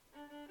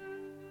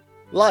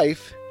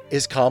Life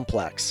is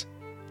complex.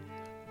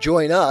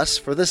 Join us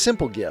for the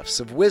simple gifts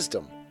of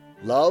wisdom,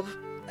 love,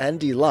 and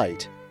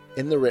delight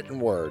in the written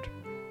word.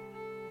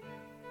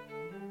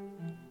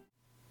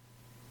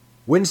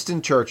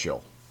 Winston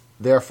Churchill,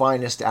 Their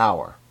Finest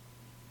Hour,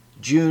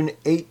 June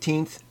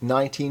 18,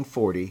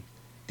 1940,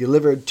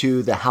 delivered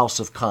to the House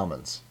of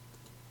Commons.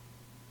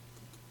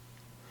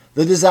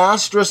 The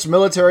disastrous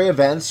military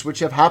events which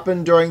have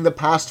happened during the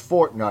past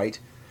fortnight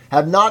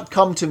have not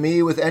come to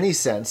me with any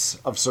sense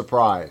of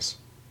surprise.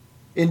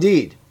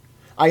 Indeed,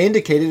 I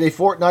indicated a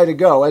fortnight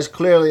ago as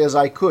clearly as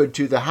I could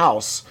to the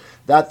House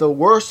that the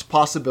worst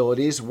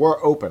possibilities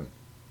were open,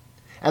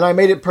 and I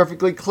made it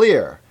perfectly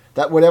clear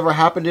that whatever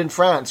happened in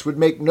France would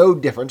make no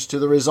difference to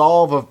the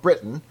resolve of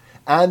Britain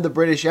and the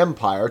British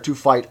Empire to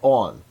fight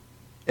on,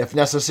 if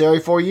necessary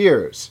for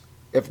years,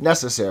 if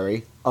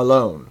necessary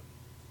alone.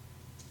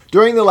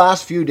 During the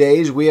last few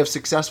days, we have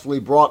successfully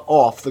brought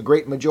off the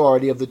great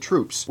majority of the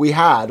troops we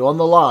had on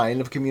the line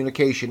of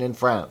communication in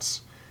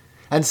France,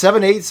 and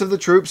 7/8 of the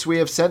troops we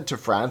have sent to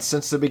France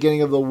since the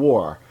beginning of the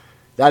war,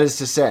 that is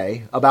to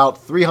say,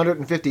 about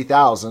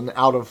 350,000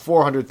 out of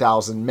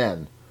 400,000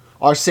 men,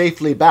 are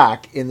safely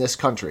back in this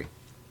country.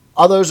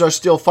 Others are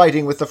still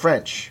fighting with the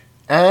French,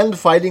 and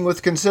fighting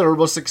with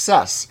considerable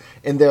success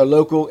in their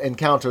local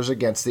encounters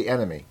against the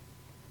enemy.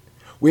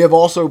 We have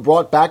also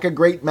brought back a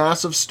great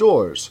mass of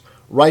stores,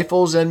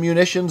 rifles and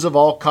munitions of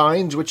all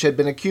kinds which had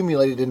been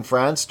accumulated in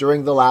France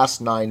during the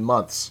last 9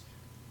 months.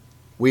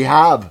 We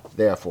have,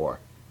 therefore,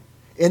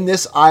 in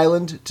this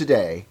island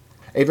today,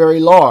 a very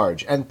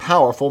large and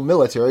powerful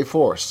military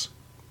force.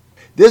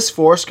 This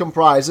force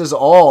comprises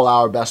all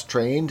our best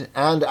trained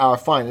and our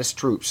finest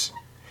troops,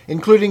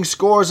 including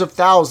scores of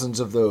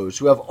thousands of those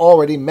who have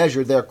already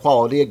measured their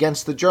quality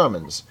against the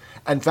Germans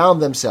and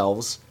found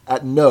themselves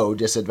at no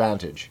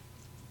disadvantage.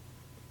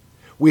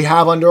 We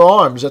have under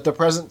arms at the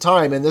present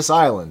time in this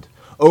island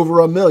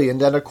over 1.25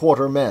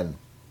 million men.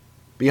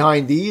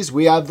 Behind these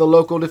we have the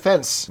local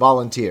defense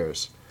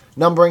volunteers,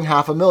 numbering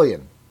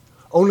 500,000,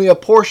 only a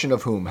portion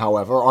of whom,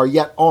 however, are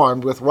yet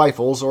armed with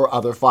rifles or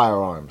other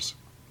firearms.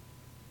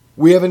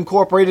 We have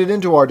incorporated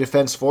into our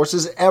defense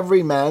forces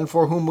every man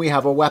for whom we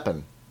have a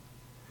weapon.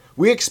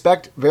 We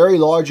expect very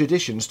large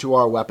additions to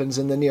our weapons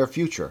in the near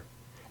future,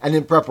 and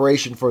in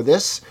preparation for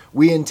this,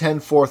 we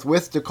intend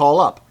forthwith to call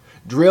up,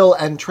 drill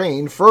and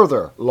train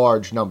further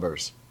large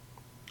numbers.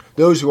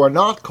 Those who are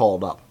not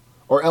called up,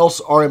 or else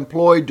are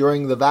employed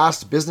during the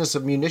vast business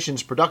of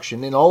munitions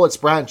production in all its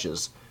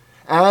branches,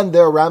 and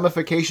their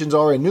ramifications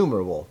are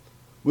innumerable,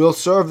 will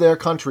serve their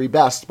country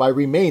best by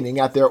remaining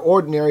at their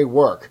ordinary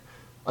work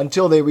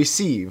until they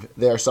receive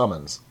their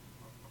summons.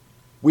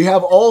 We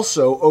have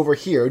also over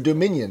here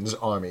Dominion's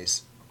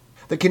armies.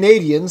 The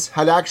Canadians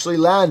had actually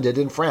landed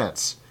in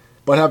France,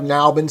 but have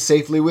now been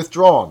safely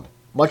withdrawn,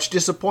 much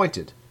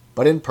disappointed,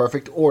 but in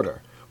perfect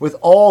order, with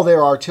all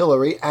their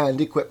artillery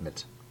and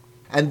equipment.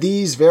 And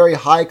these very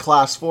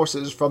high-class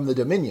forces from the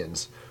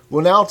Dominions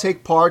will now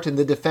take part in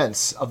the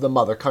defense of the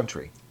mother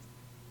country.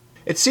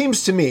 It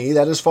seems to me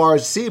that as far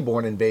as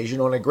seaborne invasion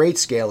on a great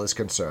scale is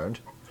concerned,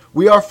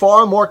 we are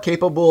far more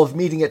capable of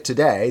meeting it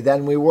today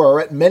than we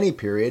were at many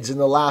periods in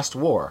the last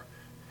war,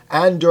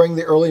 and during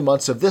the early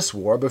months of this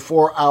war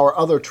before our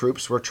other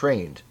troops were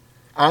trained,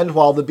 and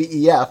while the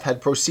BEF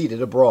had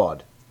proceeded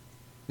abroad.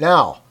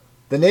 Now,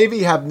 the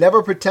Navy have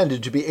never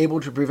pretended to be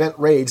able to prevent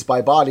raids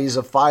by bodies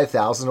of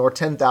 5,000 or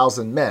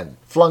 10,000 men,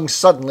 flung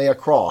suddenly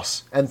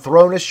across and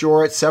thrown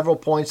ashore at several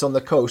points on the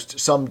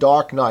coast some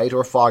dark night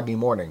or foggy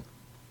morning.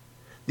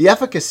 The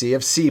efficacy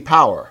of sea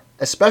power,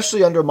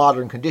 especially under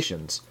modern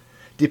conditions,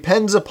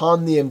 depends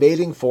upon the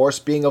invading force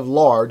being of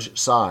large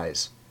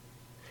size.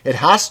 It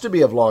has to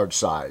be of large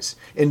size,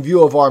 in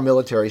view of our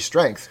military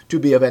strength, to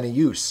be of any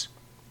use.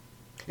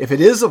 If it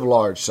is of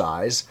large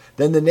size,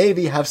 then the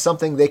Navy have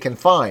something they can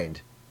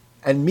find,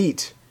 and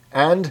meet,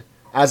 and,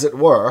 as it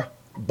were,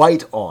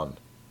 bite on.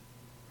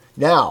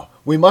 Now,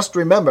 we must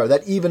remember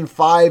that even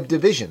 5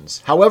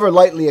 divisions, however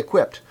lightly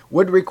equipped,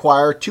 would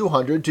require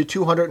 200 to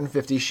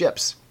 250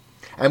 ships,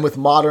 and with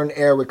modern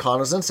air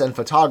reconnaissance and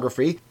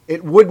photography,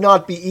 it would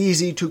not be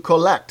easy to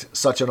collect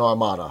such an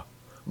armada,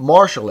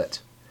 marshal it,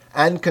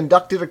 and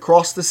conduct it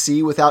across the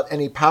sea without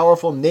any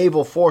powerful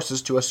naval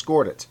forces to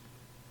escort it.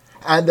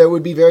 And there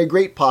would be very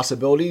great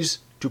possibilities,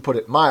 to put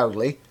it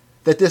mildly,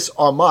 that this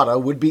armada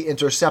would be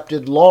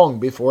intercepted long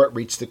before it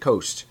reached the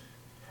coast,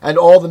 and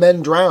all the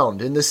men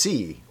drowned in the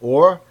sea,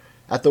 or,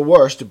 at the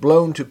worst,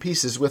 blown to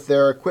pieces with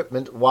their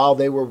equipment while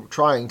they were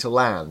trying to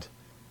land.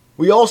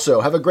 We also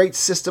have a great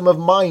system of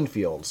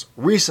minefields,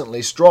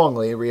 recently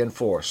strongly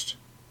reinforced.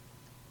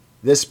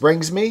 This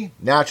brings me,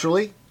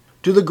 naturally,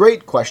 to the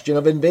great question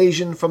of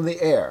invasion from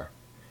the air,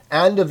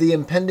 and of the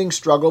impending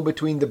struggle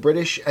between the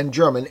British and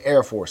German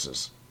air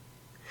forces.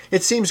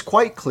 It seems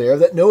quite clear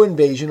that no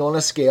invasion on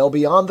a scale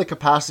beyond the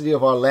capacity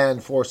of our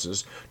land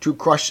forces to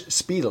crush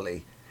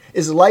speedily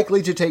is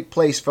likely to take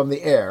place from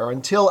the air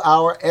until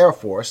our air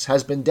force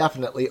has been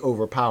definitely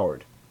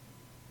overpowered.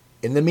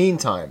 In the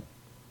meantime,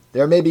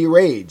 there may be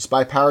raids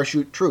by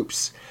parachute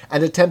troops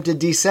and attempted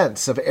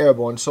descents of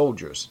airborne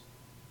soldiers.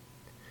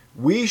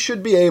 we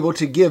should be able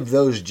to give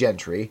those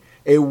gentry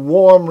a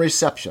warm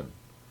reception,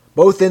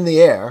 both in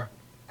the air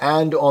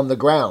and on the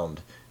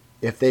ground,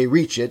 if they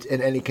reach it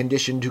in any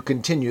condition to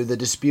continue the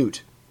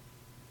dispute.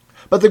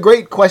 But the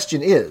great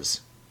question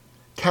is,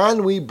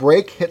 can we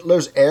break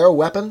Hitler's air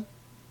weapon?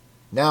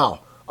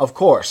 Now, of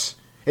course,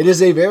 it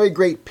is a very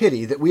great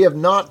pity that we have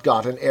not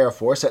got an air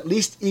force at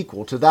least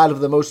equal to that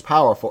of the most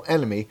powerful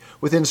enemy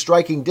within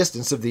striking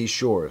distance of these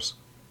shores.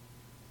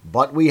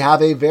 But we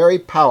have a very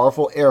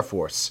powerful air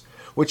force,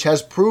 which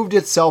has proved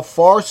itself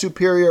far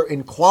superior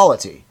in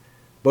quality,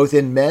 both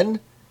in men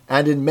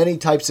and in many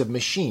types of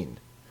machine,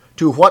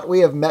 to what we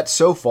have met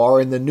so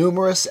far in the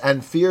numerous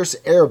and fierce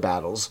air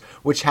battles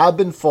which have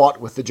been fought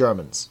with the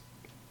Germans.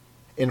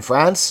 In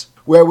France,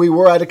 where we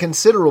were at a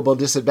considerable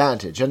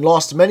disadvantage and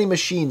lost many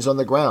machines on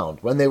the ground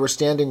when they were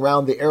standing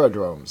round the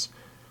aerodromes,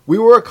 we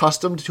were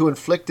accustomed to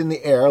inflict in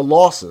the air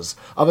losses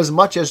of as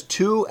much as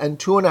 2 and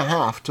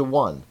 2.5 to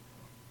 1.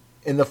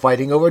 In the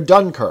fighting over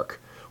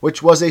Dunkirk,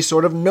 which was a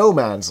sort of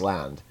no-man's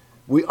land,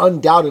 we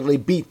undoubtedly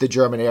beat the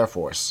German Air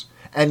Force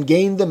and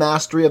gained the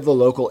mastery of the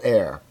local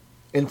air,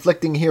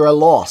 inflicting here a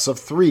loss of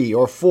 3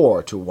 or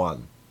 4 to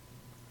 1.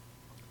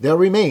 There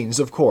remains,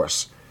 of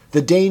course,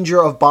 the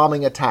danger of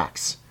bombing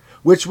attacks,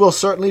 which will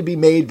certainly be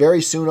made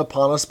very soon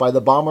upon us by the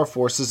bomber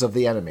forces of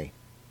the enemy.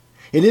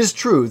 It is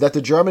true that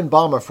the German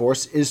bomber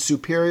force is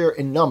superior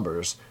in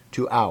numbers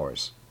to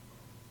ours.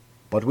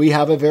 But we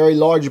have a very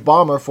large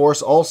bomber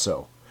force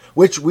also,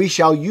 which we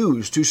shall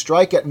use to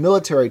strike at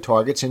military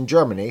targets in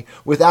Germany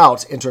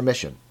without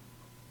intermission.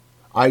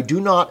 I do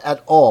not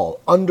at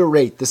all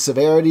underrate the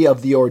severity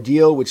of the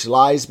ordeal which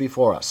lies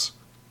before us,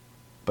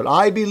 but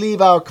I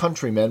believe our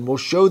countrymen will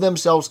show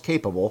themselves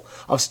capable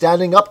of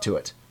standing up to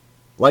it,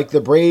 like the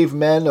brave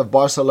men of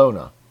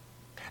Barcelona,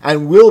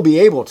 and will be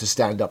able to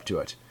stand up to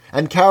it,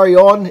 and carry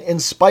on in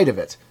spite of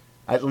it,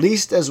 at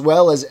least as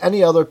well as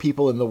any other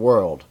people in the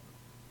world.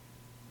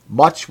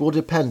 Much will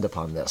depend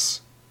upon this.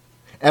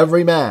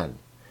 Every man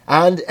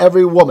and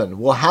every woman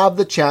will have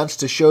the chance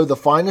to show the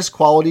finest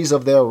qualities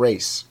of their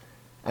race,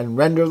 and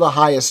render the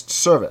highest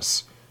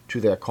service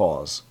to their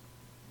cause.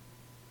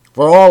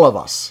 For all of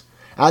us,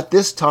 at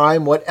this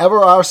time, whatever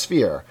our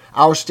sphere,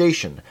 our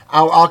station,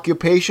 our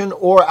occupation,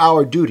 or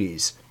our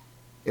duties,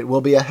 it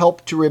will be a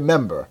help to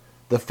remember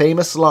the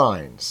famous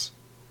lines,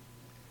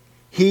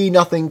 "He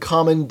nothing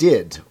common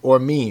did or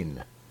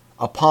mean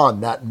upon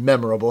that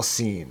memorable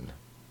scene."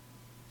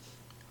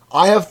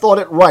 I have thought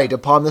it right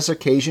upon this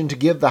occasion to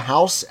give the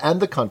House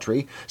and the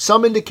country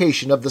some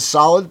indication of the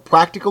solid,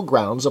 practical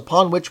grounds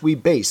upon which we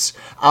base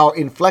our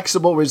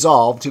inflexible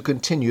resolve to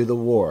continue the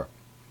war.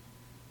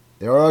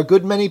 There are a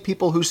good many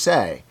people who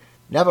say,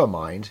 never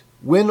mind,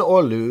 win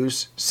or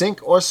lose, sink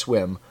or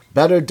swim,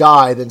 better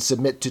die than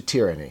submit to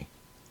tyranny,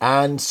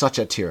 and such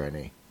a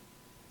tyranny.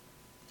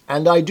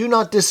 And I do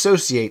not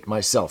dissociate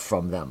myself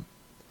from them.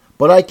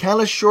 But I can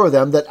assure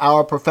them that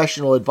our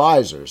professional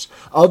advisers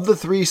of the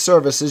three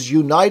services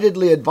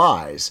unitedly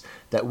advise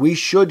that we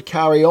should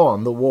carry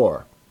on the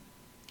war,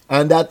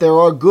 and that there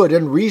are good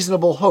and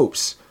reasonable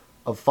hopes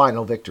of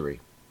final victory.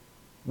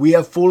 We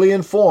have fully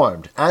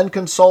informed and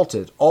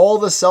consulted all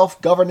the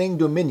self-governing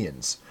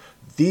dominions,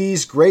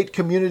 these great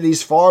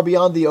communities far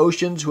beyond the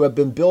oceans who have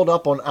been built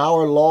up on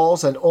our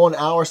laws and on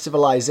our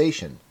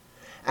civilization,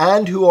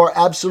 and who are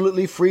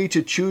absolutely free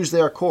to choose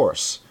their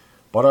course,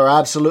 but are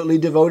absolutely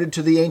devoted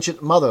to the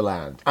ancient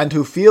motherland, and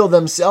who feel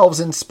themselves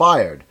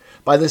inspired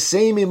by the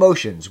same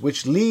emotions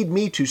which lead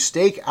me to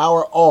stake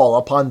our all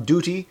upon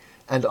duty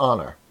and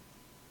honor.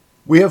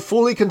 We have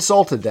fully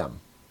consulted them,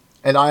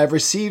 and I have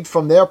received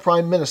from their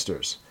prime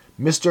ministers,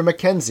 Mr.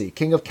 Mackenzie,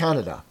 King of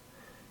Canada,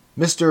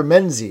 Mr.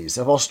 Menzies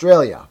of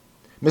Australia,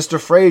 Mr.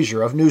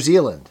 Fraser of New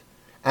Zealand,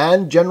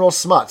 and General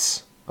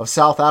Smuts of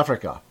South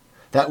Africa,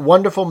 that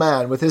wonderful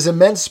man with his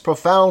immense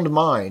profound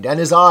mind and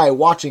his eye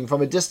watching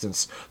from a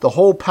distance the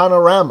whole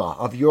panorama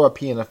of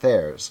European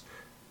affairs.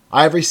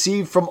 I have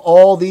received from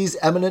all these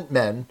eminent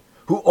men,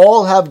 who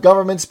all have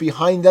governments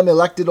behind them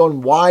elected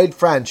on wide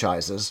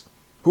franchises,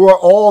 who are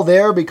all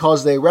there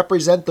because they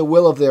represent the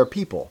will of their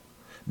people,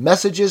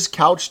 messages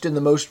couched in the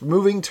most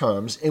moving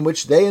terms in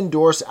which they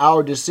endorse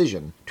our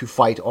decision to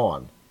fight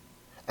on,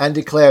 and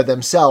declare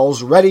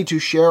themselves ready to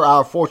share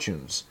our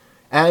fortunes,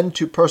 and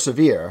to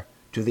persevere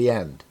to the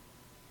end.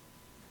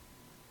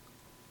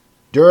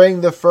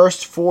 During the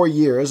first 4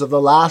 years of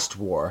the last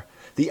war,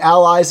 the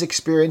Allies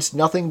experienced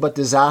nothing but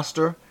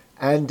disaster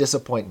and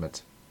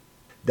disappointment.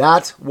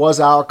 That was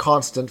our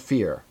constant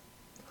fear.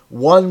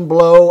 One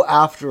blow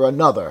after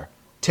another,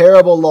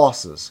 terrible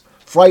losses,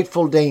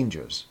 frightful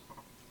dangers.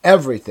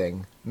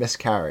 Everything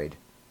miscarried.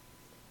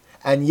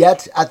 And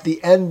yet, at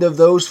the end of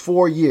those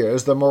 4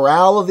 years, the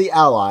morale of the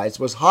Allies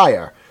was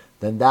higher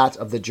than that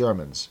of the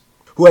Germans,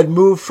 who had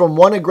moved from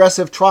one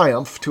aggressive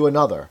triumph to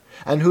another,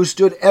 and who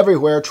stood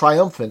everywhere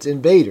triumphant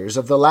invaders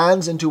of the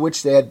lands into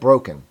which they had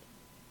broken.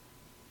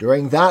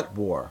 During that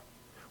war,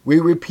 we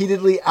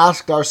repeatedly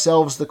asked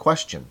ourselves the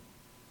question,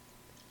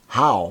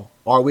 how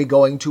are we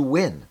going to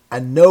win?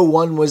 And no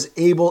one was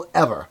able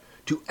ever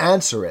to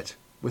answer it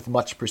with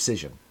much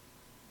precision.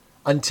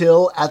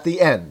 until at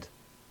the end,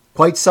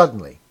 quite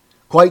suddenly,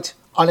 quite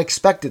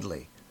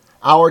unexpectedly,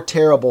 our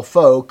terrible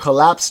foe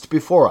collapsed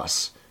before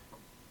us,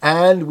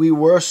 and we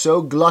were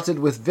so glutted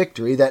with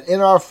victory that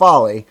in our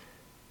folly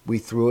we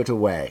threw it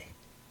away.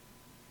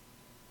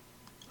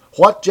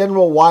 What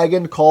General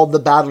Weygand called the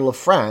Battle of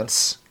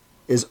France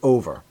is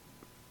over.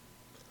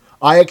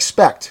 I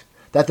expect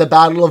that the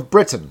Battle of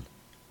Britain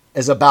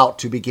is about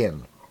to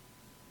begin.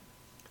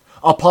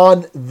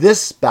 Upon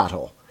this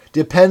battle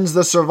depends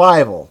the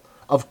survival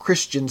of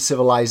Christian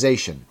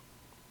civilization.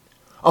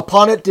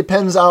 Upon it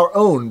depends our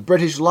own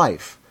British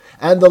life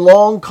and the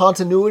long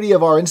continuity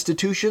of our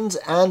institutions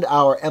and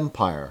our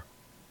empire.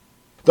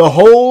 The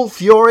whole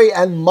fury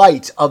and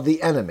might of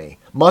the enemy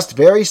must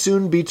very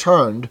soon be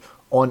turned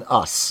on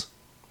us.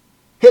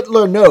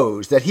 Hitler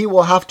knows that he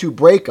will have to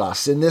break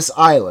us in this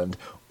island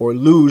or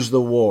lose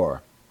the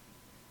war.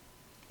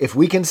 If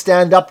we can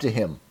stand up to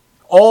him,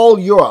 all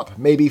Europe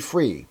may be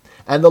free,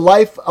 and the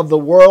life of the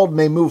world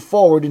may move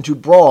forward into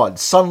broad,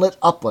 sunlit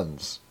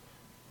uplands.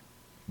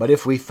 But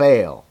if we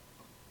fail,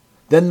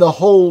 then the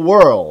whole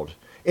world,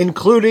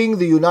 including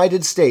the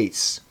United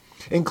States,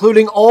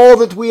 including all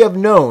that we have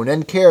known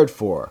and cared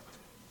for,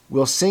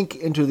 will sink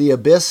into the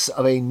abyss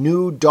of a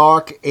new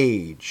dark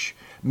age,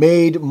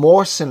 made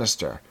more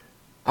sinister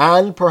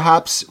and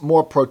perhaps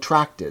more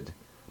protracted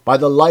by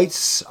the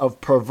lights of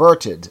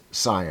perverted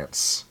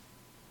science.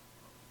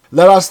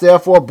 Let us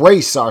therefore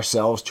brace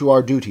ourselves to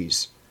our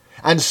duties,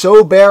 and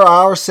so bear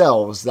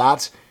ourselves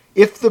that,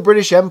 if the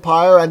British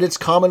Empire and its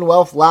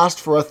Commonwealth last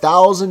for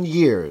 1,000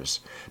 years,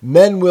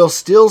 men will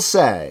still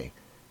say,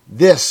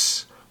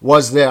 this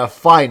was their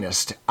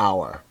finest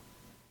hour.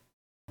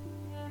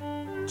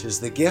 'Tis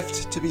the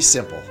gift to be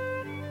simple.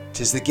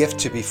 'Tis the gift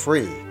to be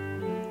free.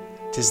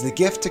 'Tis the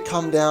gift to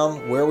come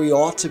down where we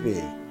ought to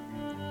be.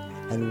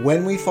 And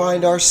when we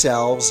find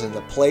ourselves in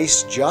the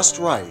place just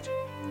right,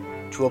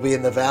 'twill be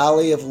in the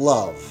valley of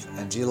love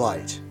and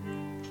delight.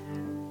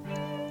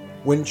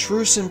 When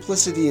true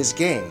simplicity is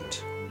gained,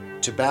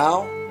 to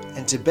bow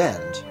and to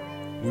bend,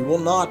 we will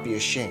not be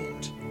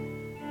ashamed.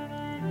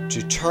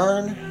 To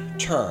turn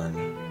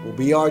will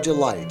be our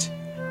delight,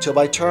 till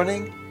by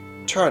turning,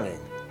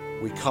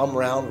 we come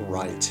round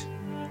right.